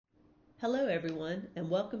Hello everyone, and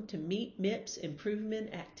welcome to Meet MIPS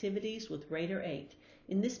Improvement Activities with Rater8.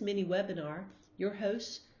 In this mini webinar, your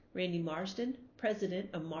hosts, Randy Marsden,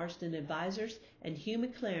 President of MarsdenAdvisors, and Hugh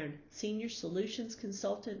McLaren, Senior Solutions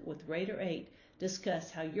Consultant with Rater8,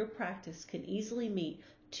 discuss how your practice can easily meet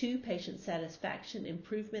 2 patient satisfaction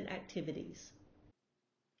improvement activities.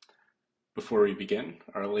 Before we begin,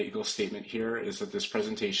 our legal statement here is that this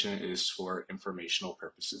presentation is for informational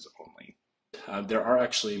purposes only. There are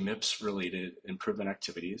actually MIPS-related improvement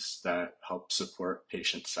activities that help support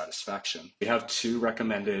patient satisfaction. We have 2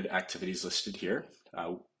 recommended activities listed here.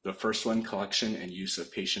 The first one, collection and use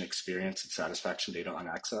of patient experience and satisfaction data on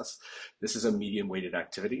Access. This is a medium-weighted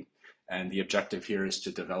activity, and the objective here is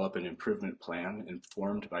to develop an improvement plan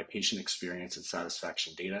informed by patient experience and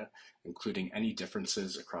satisfaction data, including any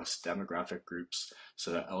differences across demographic groups,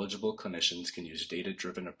 so that eligible clinicians can use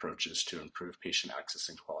data-driven approaches to improve patient access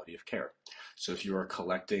and quality of care. So if you are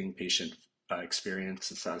collecting patient experience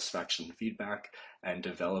and satisfaction feedback and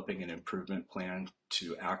developing an improvement plan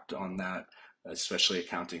to act on that, especially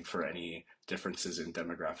accounting for any differences in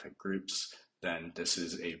demographic groups, then this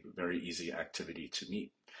is a very easy activity to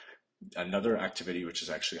meet. Another activity, which is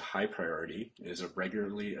actually a high priority, is a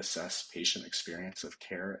regularly assess patient experience of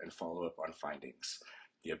care and follow up on findings.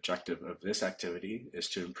 The objective of this activity is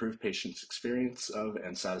to improve patients' experience of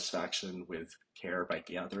and satisfaction with care by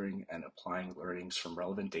gathering and applying learnings from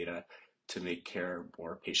relevant data to make care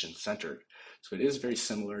more patient-centered. So it is very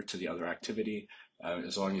similar to the other activity,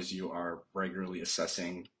 as long as you are regularly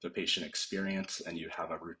assessing the patient experience and you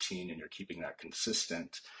have a routine and you're keeping that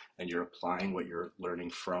consistent, and you're applying what you're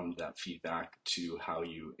learning from that feedback to how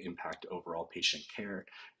you impact overall patient care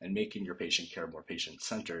and making your patient care more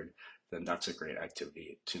patient-centered, then that's a great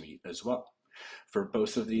activity to meet as well. For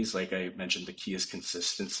both of these, like I mentioned, the key is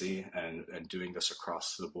consistency and doing this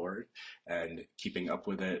across the board and keeping up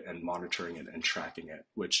with it and monitoring it and tracking it,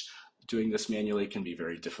 which doing this manually can be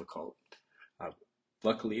very difficult.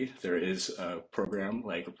 Luckily, there is a program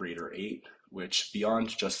like Rater8, which beyond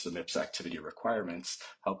just the MIPS activity requirements,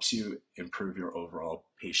 helps you improve your overall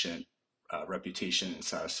patient reputation and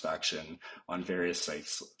satisfaction on various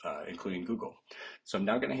sites, including Google. So I'm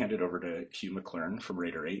now going to hand it over to Hugh McLaren from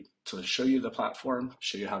Rater8 to show you the platform,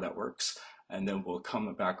 show you how that works, and then we'll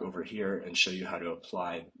come back over here and show you how to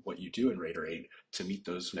apply what you do in Rater8 to meet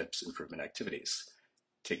those MIPS improvement activities.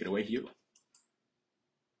 Take it away, Hugh.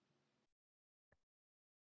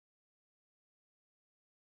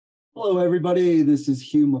 Hello, everybody. This is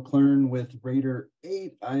Hugh McLaren with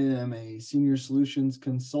Rater8. I am a senior solutions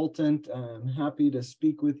consultant. I'm happy to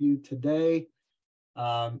speak with you today.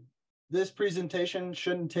 This presentation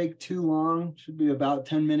shouldn't take too long, should be about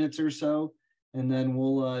 10 minutes or so, and then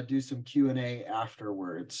we'll do some Q&A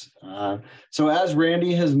afterwards. So as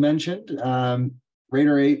Randy has mentioned,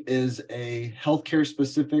 Rater8 is a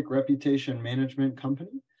healthcare-specific reputation management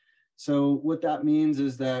company. So what that means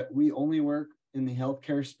is that we only work in the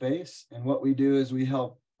healthcare space. And what we do is we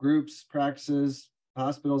help groups, practices,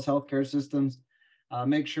 hospitals, healthcare systems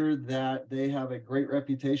make sure that they have a great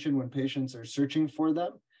reputation when patients are searching for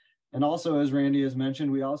them. And also, as Randy has mentioned,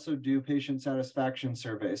 we also do patient satisfaction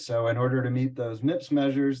surveys. So in order to meet those MIPS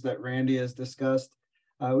measures that Randy has discussed,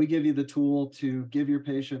 we give you the tool to give your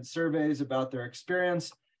patients surveys about their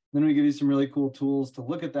experience. Then we give you some really cool tools to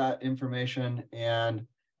look at that information and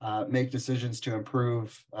make decisions to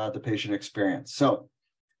improve the patient experience. So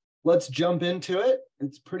let's jump into it.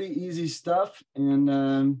 It's pretty easy stuff,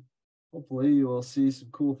 and hopefully you will see some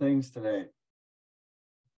cool things today.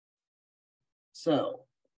 So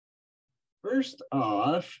first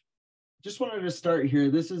off, just wanted to start here.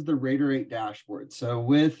 This is the Rater8 dashboard. So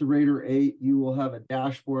with Rater8, you will have a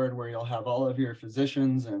dashboard where you'll have all of your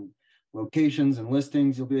physicians and locations and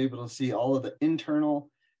listings. You'll be able to see all of the internal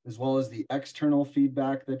as well as the external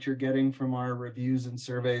feedback that you're getting from our reviews and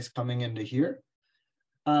surveys coming into here.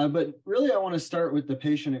 But really, I want to start with the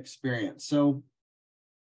patient experience. So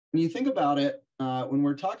when you think about it, when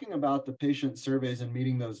we're talking about the patient surveys and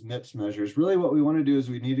meeting those MIPS measures, really what we want to do is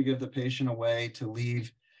we need to give the patient a way to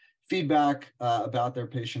leave feedback about their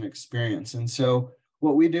patient experience. And so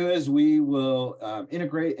what we do is we will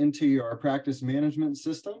integrate into your practice management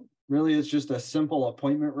system. Really, it's just a simple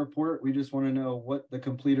appointment report. We just want to know what the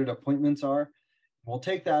completed appointments are. We'll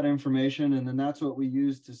take that information, and then that's what we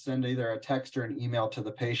use to send either a text or an email to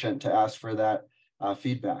the patient to ask for that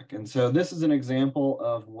feedback. And so this is an example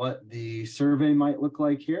of what the survey might look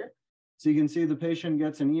like here. So you can see the patient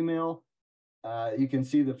gets an email. You can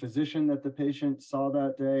see the physician that the patient saw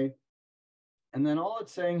that day. And then all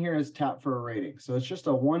it's saying here is tap for a rating. So it's just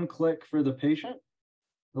a one click for the patient.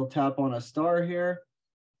 They'll tap on a star here.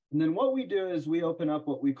 And then what we do is we open up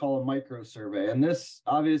what we call a micro survey. And this,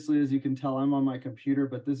 obviously, as you can tell, I'm on my computer,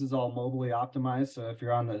 but this is all mobilely optimized. So if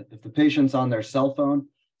the patient's on their cell phone,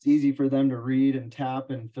 it's easy for them to read and tap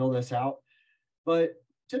and fill this out. But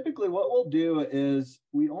typically what we'll do is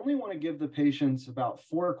we only want to give the patients about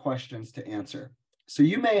 4 questions to answer. So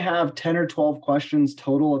you may have 10 or 12 questions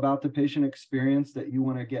total about the patient experience that you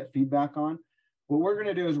want to get feedback on. What we're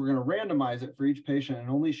going to do is we're going to randomize it for each patient and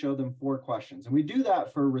only show them 4 questions. And we do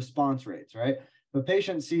that for response rates, right? If a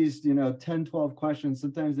patient sees, 10, 12 questions,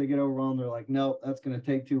 sometimes they get overwhelmed. They're like, no, that's going to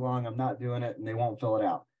take too long. I'm not doing it. And they won't fill it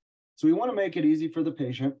out. So we want to make it easy for the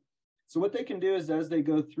patient. So what they can do is as they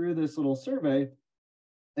go through this little survey,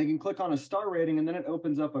 they can click on a star rating and then it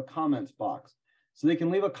opens up a comments box. So they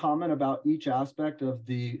can leave a comment about each aspect of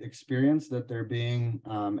the experience that they're being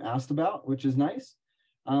asked about, which is nice.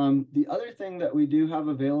 The other thing that we do have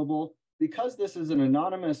available, because this is an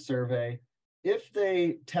anonymous survey, if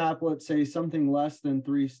they tap, let's say, something less than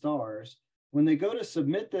 3 stars, when they go to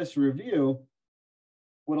submit this review,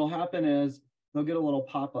 what'll happen is they'll get a little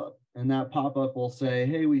pop-up, and that pop-up will say,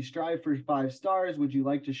 hey, we strive for 5 stars. Would you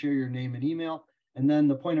like to share your name and email? And then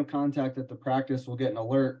the point of contact at the practice will get an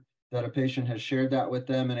alert that a patient has shared that with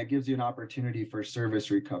them, and it gives you an opportunity for service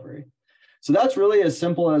recovery. So that's really as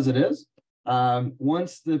simple as it is.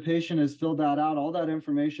 Once the patient has filled that out, all that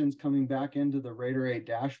information is coming back into the Rater8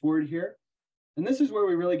 dashboard here. And this is where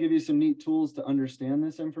we really give you some neat tools to understand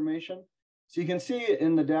this information. So you can see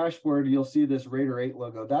in the dashboard, you'll see this Rater8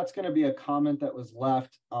 logo. That's going to be a comment that was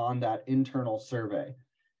left on that internal survey.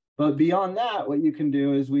 But beyond that, what you can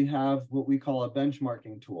do is we have what we call a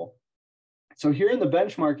benchmarking tool. So here in the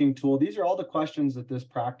benchmarking tool, these are all the questions that this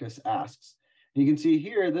practice asks. And you can see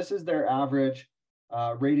here, this is their average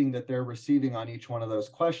rating that they're receiving on each one of those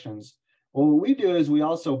questions. Well, what we do is we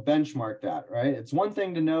also benchmark that, right? It's one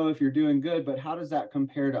thing to know if you're doing good, but how does that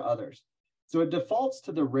compare to others? So it defaults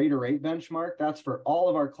to the Rater8 benchmark. That's for all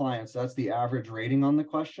of our clients. That's the average rating on the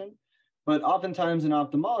question. But oftentimes in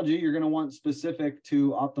ophthalmology, you're going to want specific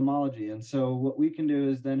to ophthalmology. And so what we can do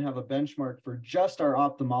is then have a benchmark for just our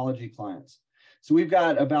ophthalmology clients. So we've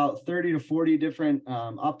got about 30 to 40 different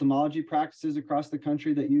ophthalmology practices across the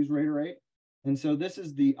country that use Rater8. And so this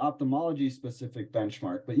is the ophthalmology specific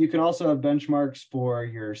benchmark, but you can also have benchmarks for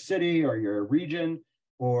your city or your region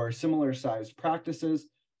or similar sized practices.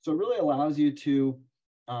 So it really allows you to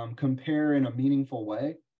compare in a meaningful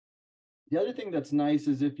way. The other thing that's nice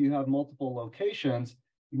is if you have multiple locations,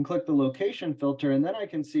 you can click the location filter, and then I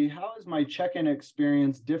can see how is my check-in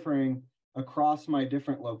experience differing across my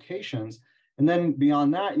different locations. And then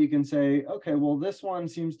beyond that, you can say, okay, well, this one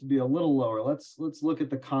seems to be a little lower. Let's look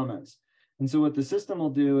at the comments. And so what the system will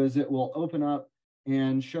do is it will open up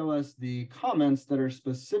and show us the comments that are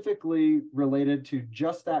specifically related to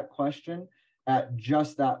just that question at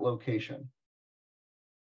just that location.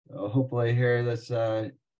 So hopefully here this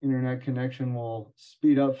internet connection will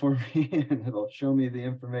speed up for me and it'll show me the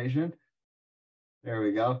information. There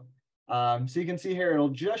we go. So you can see here, it'll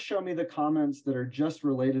just show me the comments that are just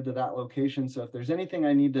related to that location. So if there's anything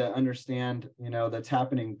I need to understand, that's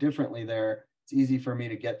happening differently there, it's easy for me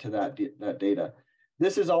to get to that data.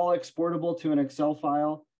 This is all exportable to an Excel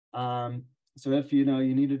file. So if you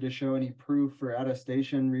needed to show any proof for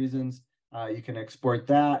attestation reasons, you can export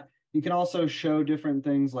that. You can also show different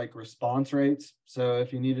things like response rates. So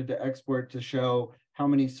if you needed to export to show how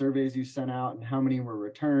many surveys you sent out and how many were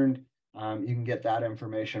returned, you can get that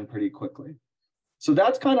information pretty quickly. So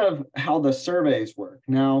that's kind of how the surveys work.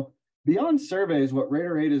 Now, beyond surveys, what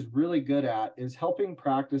Rater8 is really good at is helping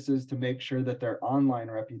practices to make sure that their online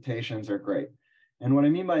reputations are great. And what I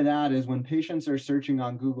mean by that is when patients are searching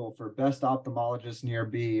on Google for best ophthalmologist near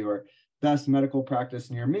B or best medical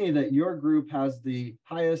practice near me, that your group has the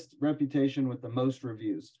highest reputation with the most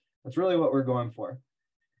reviews. That's really what we're going for.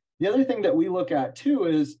 The other thing that we look at too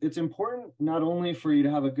is it's important not only for you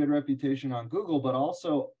to have a good reputation on Google, but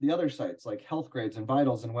also the other sites like Healthgrades and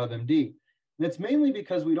Vitals and WebMD. And it's mainly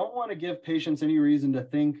because we don't want to give patients any reason to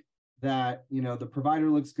think that, the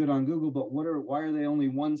provider looks good on Google, but why are they only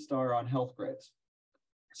 1 star on Healthgrades?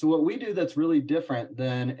 So what we do that's really different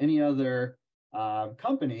than any other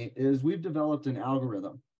company is we've developed an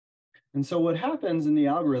algorithm. And so what happens in the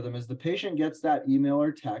algorithm is the patient gets that email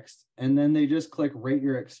or text, and then they just click rate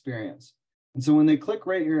your experience. And so when they click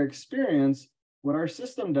rate your experience, what our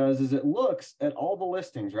system does is it looks at all the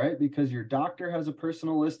listings, right? Because your doctor has a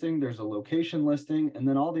personal listing, there's a location listing, and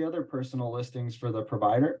then all the other personal listings for the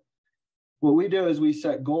provider. What we do is we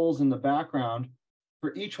set goals in the background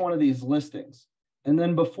for each one of these listings. And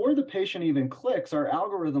then before the patient even clicks, our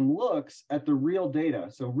algorithm looks at the real data.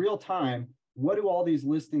 So real time, what do all these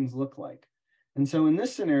listings look like? And so in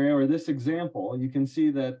this scenario or this example, you can see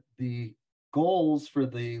that the goals for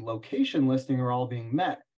the location listing are all being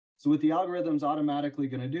met. So what the algorithm's automatically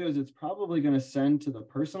going to do is it's probably going to send to the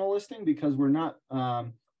personal listing because we're not,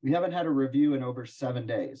 we haven't had a review in over 7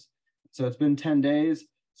 days. So it's been 10 days.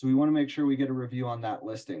 So we want to make sure we get a review on that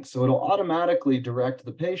listing. So it'll automatically direct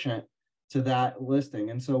the patient to that listing.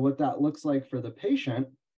 And so what that looks like for the patient,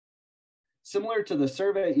 similar to the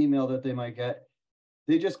survey email that they might get,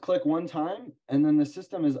 they just click one time and then the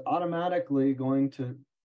system is automatically going to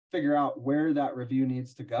figure out where that review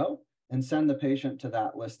needs to go and send the patient to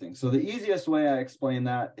that listing. So the easiest way I explain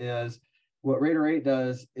that is what Rater8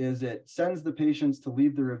 does is it sends the patients to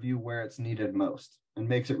leave the review where it's needed most and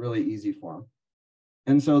makes it really easy for them.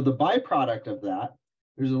 And so the byproduct of that,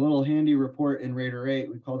 there's a little handy report in Rater8,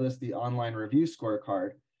 we call this the online review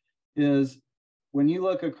scorecard, is when you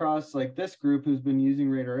look across like this group who's been using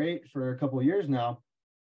Rater8 for a couple of years now,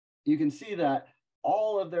 you can see that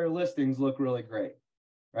all of their listings look really great,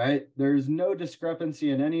 right? There's no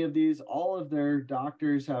discrepancy in any of these. All of their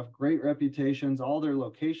doctors have great reputations. All their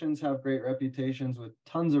locations have great reputations with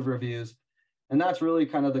tons of reviews. And that's really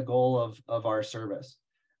kind of the goal of our service.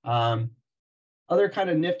 Other kind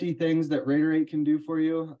of nifty things that Rater8 can do for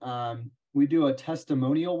you, we do a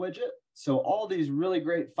testimonial widget. So all these really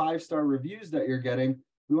great 5-star reviews that you're getting,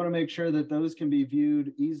 we want to make sure that those can be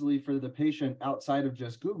viewed easily for the patient outside of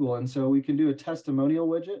just Google. And so we can do a testimonial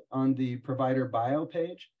widget on the provider bio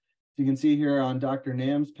page. So you can see here on Dr.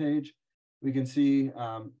 Nam's page, we can see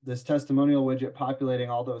this testimonial widget populating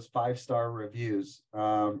all those 5-star reviews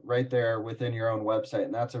right there within your own website.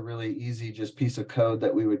 And that's a really easy just piece of code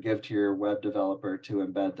that we would give to your web developer to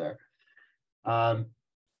embed there.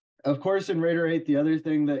 Of course, in Rater8, the other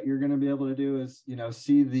thing that you're going to be able to do is,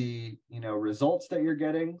 see the, results that you're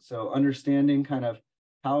getting. So understanding kind of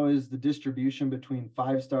how is the distribution between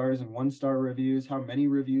 5 stars and 1-star reviews? How many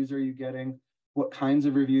reviews are you getting? What kinds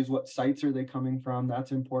of reviews? What sites are they coming from?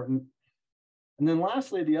 That's important. And then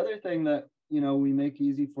lastly, the other thing that, we make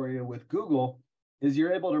easy for you with Google is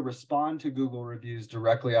you're able to respond to Google reviews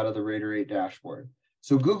directly out of the Rater8 dashboard.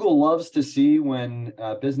 So Google loves to see when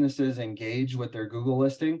businesses engage with their Google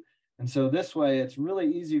listing. And so this way, it's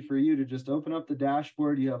really easy for you to just open up the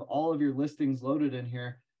dashboard. You have all of your listings loaded in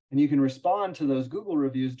here, and you can respond to those Google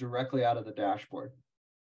reviews directly out of the dashboard.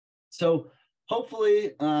 So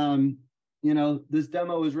hopefully, this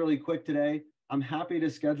demo was really quick today. I'm happy to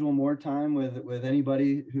schedule more time with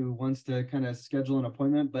anybody who wants to kind of schedule an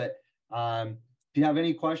appointment. But if you have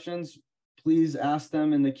any questions, please ask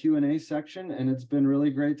them in the Q&A section. And it's been really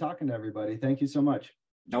great talking to everybody. Thank you so much.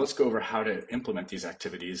 Now let's go over how to implement these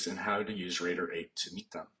activities and how to use Rater8 to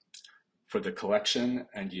meet them. For the collection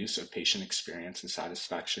and use of patient experience and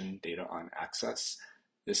satisfaction data on access,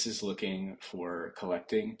 this is looking for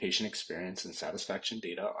collecting patient experience and satisfaction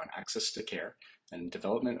data on access to care and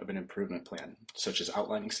development of an improvement plan, such as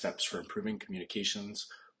outlining steps for improving communications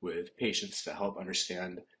with patients to help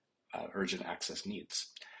understand urgent access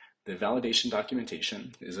needs. The validation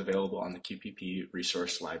documentation is available on the QPP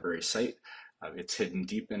resource library site. It's hidden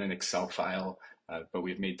deep in an Excel file, but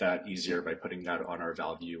we've made that easier by putting that on our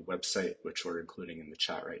ValView website, which we're including in the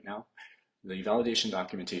chat right now. The validation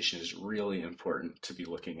documentation is really important to be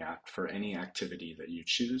looking at for any activity that you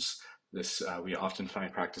choose. This we often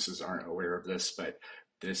find practices aren't aware of this, but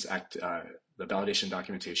the validation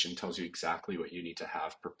documentation tells you exactly what you need to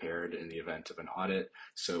have prepared in the event of an audit.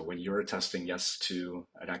 So when you're testing yes to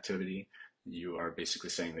an activity, you are basically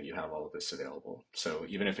saying that you have all of this available. So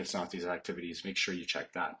even if it's not these activities, make sure you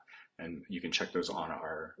check that. And you can check those on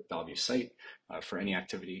our ValView site for any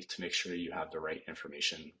activity to make sure you have the right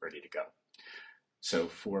information ready to go. So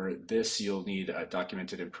for this, you'll need a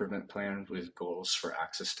documented improvement plan with goals for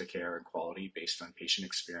access to care and quality based on patient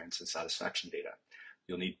experience and satisfaction data.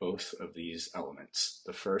 You'll need both of these elements.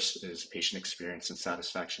 The first is patient experience and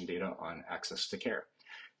satisfaction data on access to care.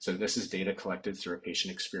 So this is data collected through a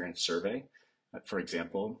patient experience survey. For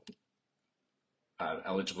example,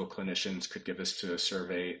 eligible clinicians could give this to the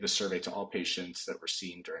survey to all patients that were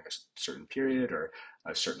seen during a certain period or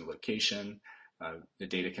a certain location. The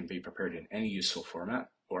data can be prepared in any useful format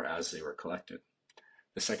or as they were collected.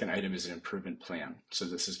 The second item is an improvement plan. So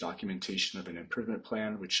this is documentation of an improvement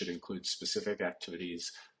plan, which should include specific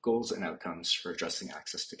activities, goals, and outcomes for addressing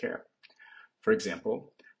access to care. For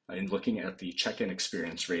example, in looking at the check-in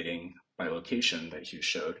experience rating by location that Hugh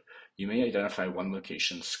showed, you may identify one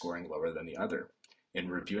location scoring lower than the other. In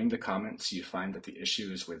reviewing the comments, you find that the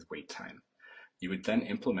issue is with wait time. You would then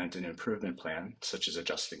implement an improvement plan, such as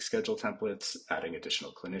adjusting schedule templates, adding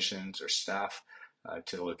additional clinicians or staff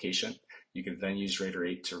to the location, You can then use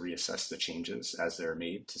Rater8 to reassess the changes as they're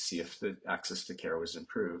made to see if the access to care was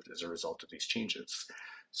improved as a result of these changes.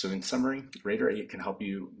 So in summary, Rater8 can help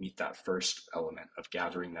you meet that first element of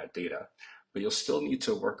gathering that data, but you'll still need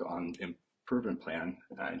to work on improvement plan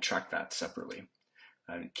and track that separately.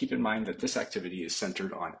 Keep in mind that this activity is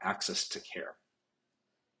centered on access to care.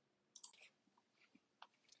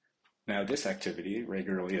 Now, this activity,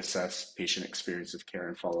 regularly assess patient experience of care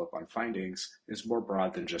and follow up on findings, is more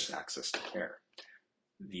broad than just access to care.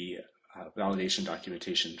 The validation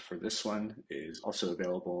documentation for this one is also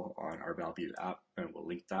available on our Valview app, and we'll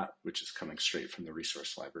link that, which is coming straight from the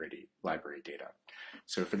resource library data.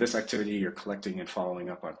 So for this activity, you're collecting and following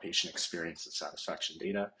up on patient experience and satisfaction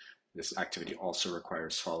data. This activity also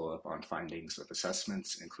requires follow-up on findings of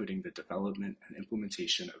assessments, including the development and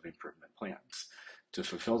implementation of improvement plans. To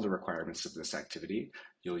fulfill the requirements of this activity,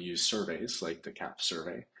 you'll use surveys like the CAP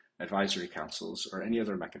survey, advisory councils, or any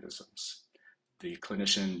other mechanisms. The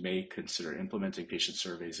clinician may consider implementing patient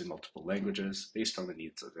surveys in multiple languages based on the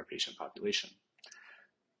needs of their patient population.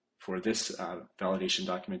 For this validation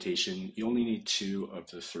documentation, you only need 2 of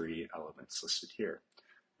the 3 elements listed here.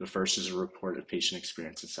 The first is a report of patient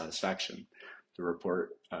experience and satisfaction. The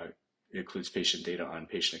report includes patient data on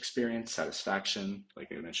patient experience, satisfaction.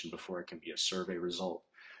 Like I mentioned before, it can be a survey result,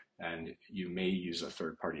 and you may use a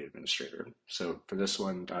third-party administrator. So for this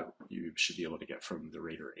one, you should be able to get from the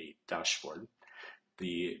Rater8 dashboard.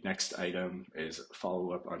 The next item is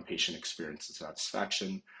follow-up on patient experience and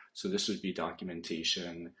satisfaction. So this would be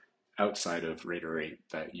documentation outside of Rater8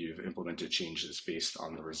 that you've implemented changes based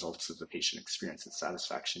on the results of the patient experience and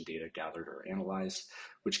satisfaction data gathered or analyzed,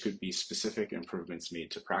 which could be specific improvements made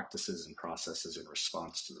to practices and processes in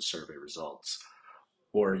response to the survey results.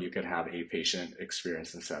 Or you could have a patient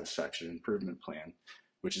experience and satisfaction improvement plan,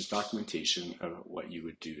 which is documentation of what you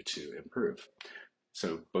would do to improve.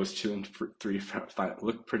 So both 2 and 3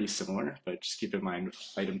 look pretty similar, but just keep in mind,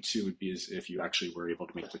 item 2 would be as if you actually were able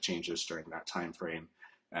to make the changes during that time frame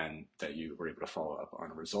and that you were able to follow up on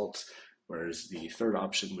results. Whereas the third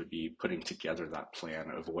option would be putting together that plan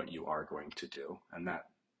of what you are going to do, and that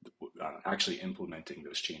actually implementing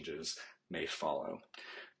those changes may follow.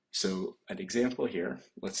 So an example here,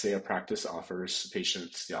 let's say a practice offers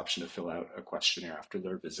patients the option to fill out a questionnaire after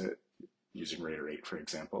their visit, using Rater8, for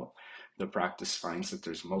example. The practice finds that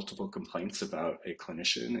there's multiple complaints about a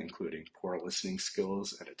clinician, including poor listening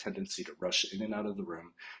skills and a tendency to rush in and out of the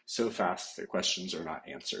room so fast that questions are not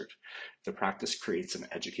answered. The practice creates an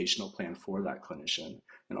educational plan for that clinician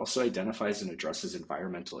and also identifies and addresses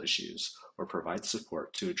environmental issues or provides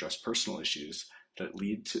support to address personal issues that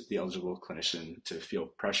lead to the eligible clinician to feel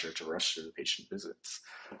pressure to rush through the patient visits.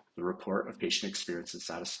 The report of patient experience and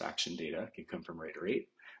satisfaction data can come from Rater8,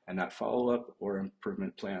 and that follow-up or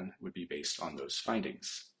improvement plan would be based on those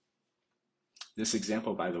findings. This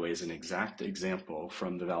example, by the way, is an exact example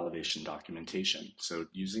from the validation documentation. So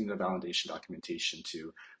using the validation documentation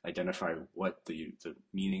to identify what the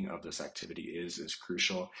meaning of this activity is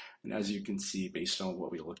crucial. And as you can see, based on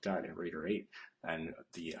what we looked at in Rater8 and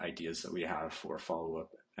the ideas that we have for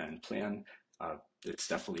follow-up and plan, it's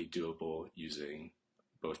definitely doable using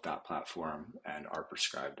both that platform and our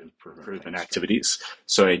prescribed improvement activities.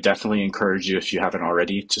 So I definitely encourage you, if you haven't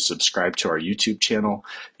already, to subscribe to our YouTube channel.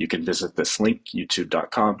 You can visit this link,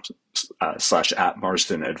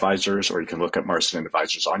 youtube.com/@MarsdenAdvisors, or you can look at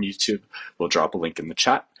MarsdenAdvisors on YouTube. We'll drop a link in the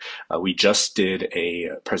chat. We just did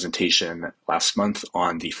a presentation last month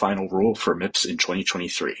on the final rule for MIPS in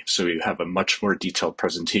 2023. So we have a much more detailed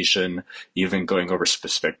presentation, even going over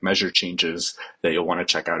specific measure changes that you'll want to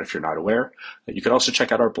check out if you're not aware. You can also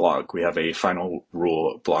check out our blog. We have a final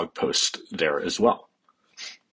rule blog post there as well.